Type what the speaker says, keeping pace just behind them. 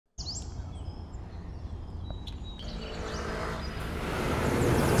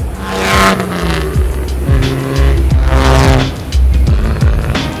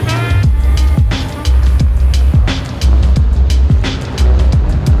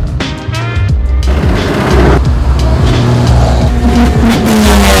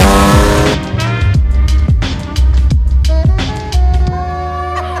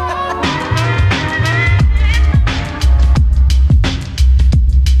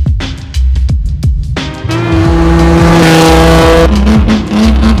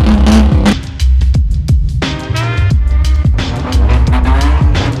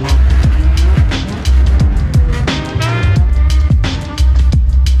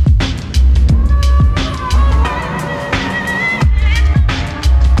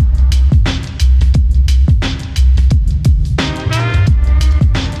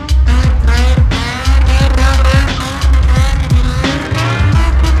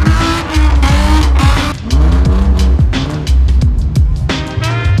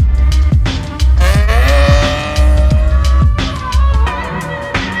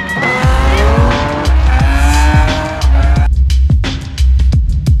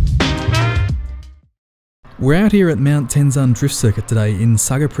We're out here at Mount Tenzan Drift Circuit today in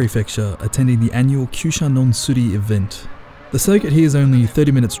Saga Prefecture, attending the annual Kyusha Nonsuri event. The circuit here is only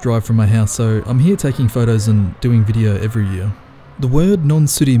 30 minutes drive from my house, so I'm here taking photos and doing video every year. The word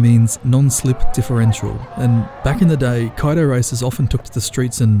Nonsuri means non-slip differential, and back in the day, Kaido Racers often took to the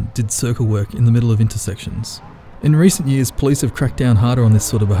streets and did circle work in the middle of intersections. In recent years, police have cracked down harder on this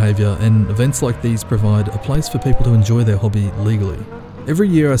sort of behaviour, and events like these provide a place for people to enjoy their hobby legally. Every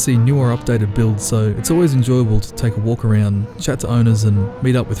year I see new or updated builds, so it's always enjoyable to take a walk around, chat to owners and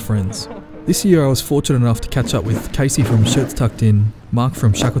meet up with friends. This year I was fortunate enough to catch up with Casey from Shirts Tucked In, Mark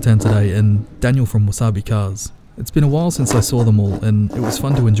from Shakotan Today and Daniel from Wasabi Cars. It's been a while since I saw them all and it was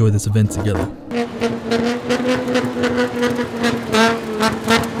fun to enjoy this event together.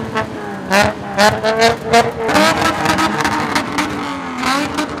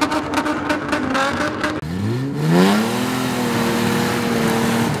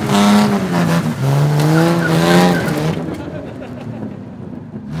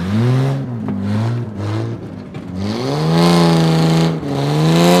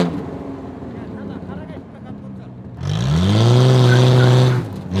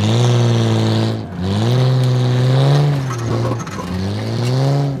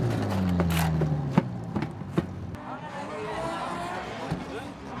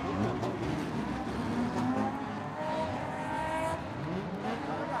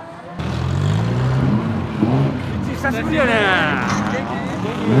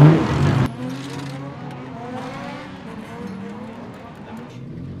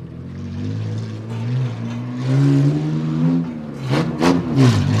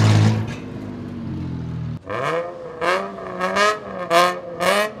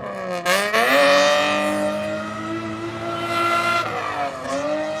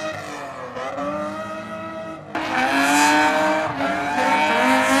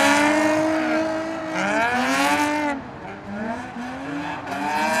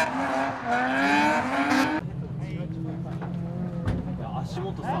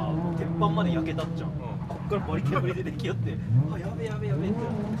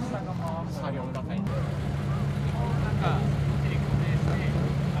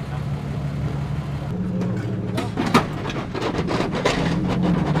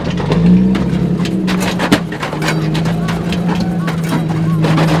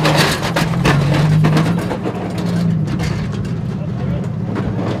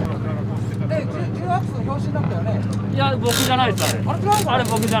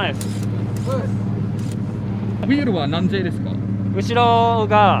ウィールは何 J ですか？後ろ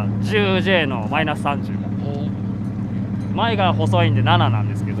が 10J のマイナス30、前が細いんで7なん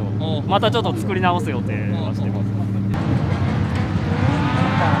ですけど、またちょっと作り直す予定はしてます。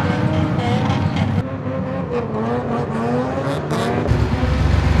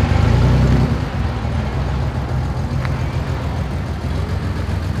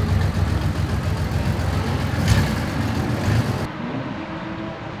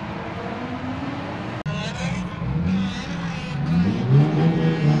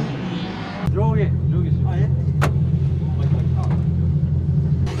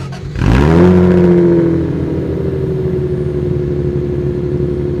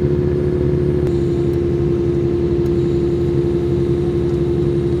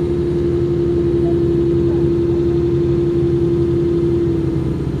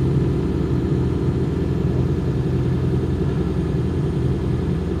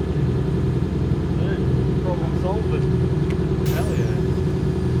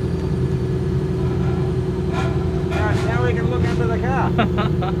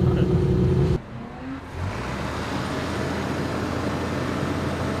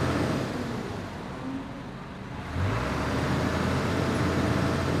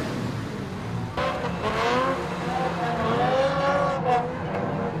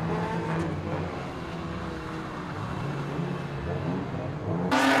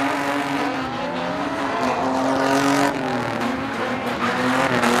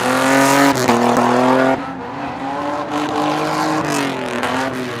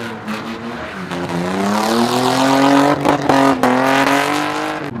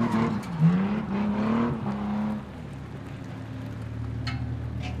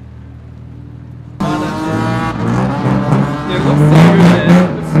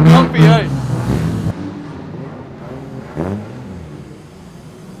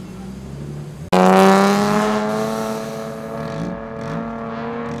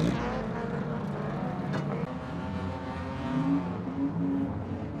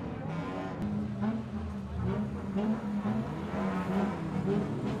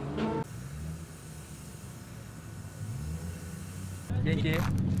元気？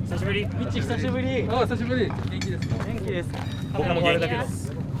久しぶり。みっち久しぶり。あ、久しぶり。元気ですか？元気です。僕も元気で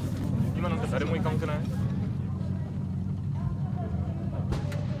す。今なんか誰も行かんくない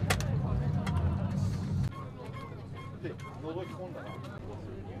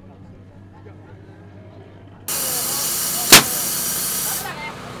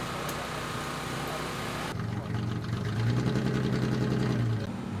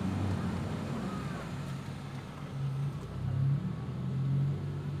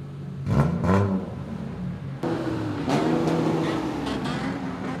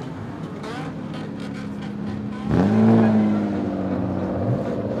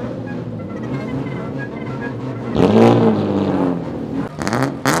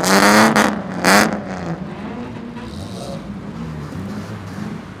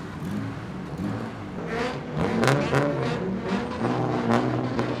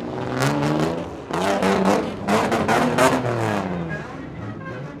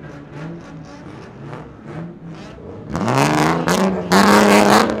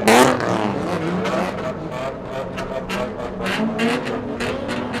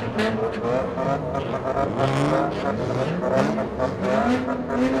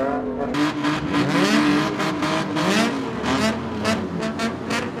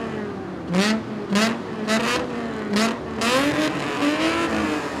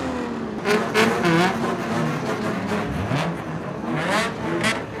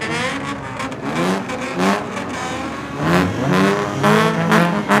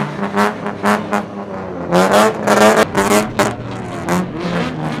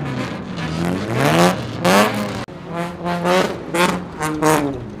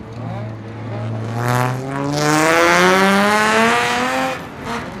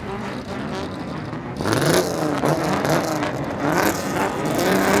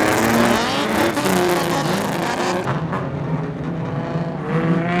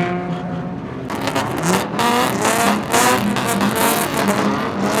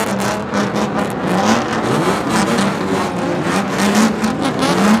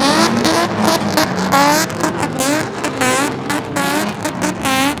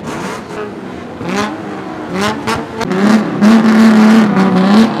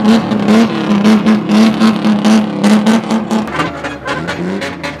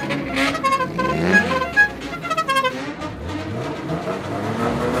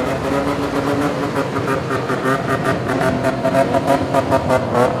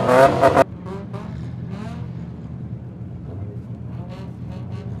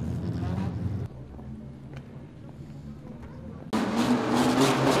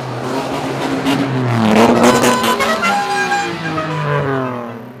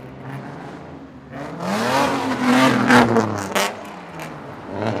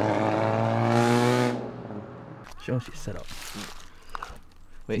？Show us your setup.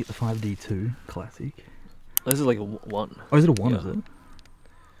 Wait, you get the 5D2 classic. This is like a 1. Oh, is it a 1? Yeah. Is it?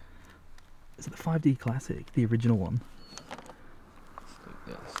 Is it the 5D classic, the original one?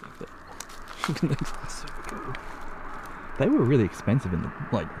 Yeah, it's like that. That's super cool. They were really expensive in the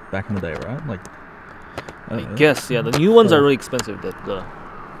back in the day, right? Like, I guess, yeah. The new ones are really expensive. The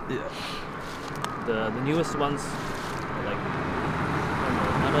newest ones are like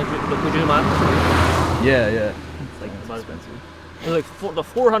 760 man. Yeah, yeah. It's like That's expensive. It's like the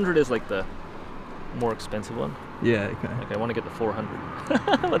 400 is like the more expensive one. Yeah, okay. Like I want to get the 400,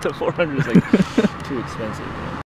 but the 400 is like too expensive. You know?